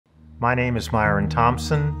My name is Myron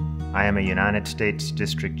Thompson. I am a United States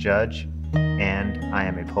District Judge, and I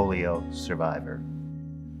am a polio survivor.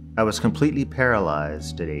 I was completely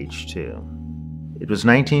paralyzed at age 2. It was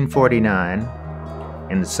 1949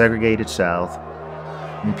 in the segregated South,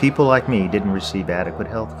 and people like me didn't receive adequate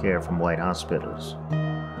health care from white hospitals.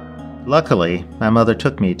 Luckily, my mother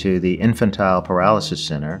took me to the Infantile Paralysis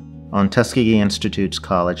Center on Tuskegee Institute's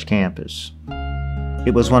college campus.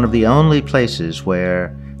 It was one of the only places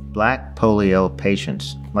where Black polio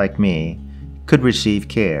patients like me could receive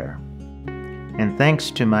care. And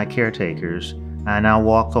thanks to my caretakers, I now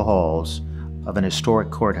walk the halls of an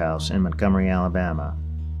historic courthouse in Montgomery, Alabama,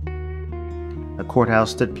 a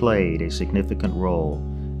courthouse that played a significant role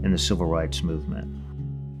in the civil rights movement.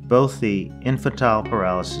 Both the Infantile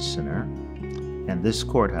Paralysis Center and this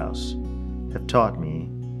courthouse have taught me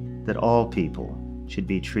that all people should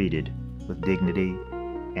be treated with dignity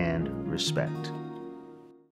and respect.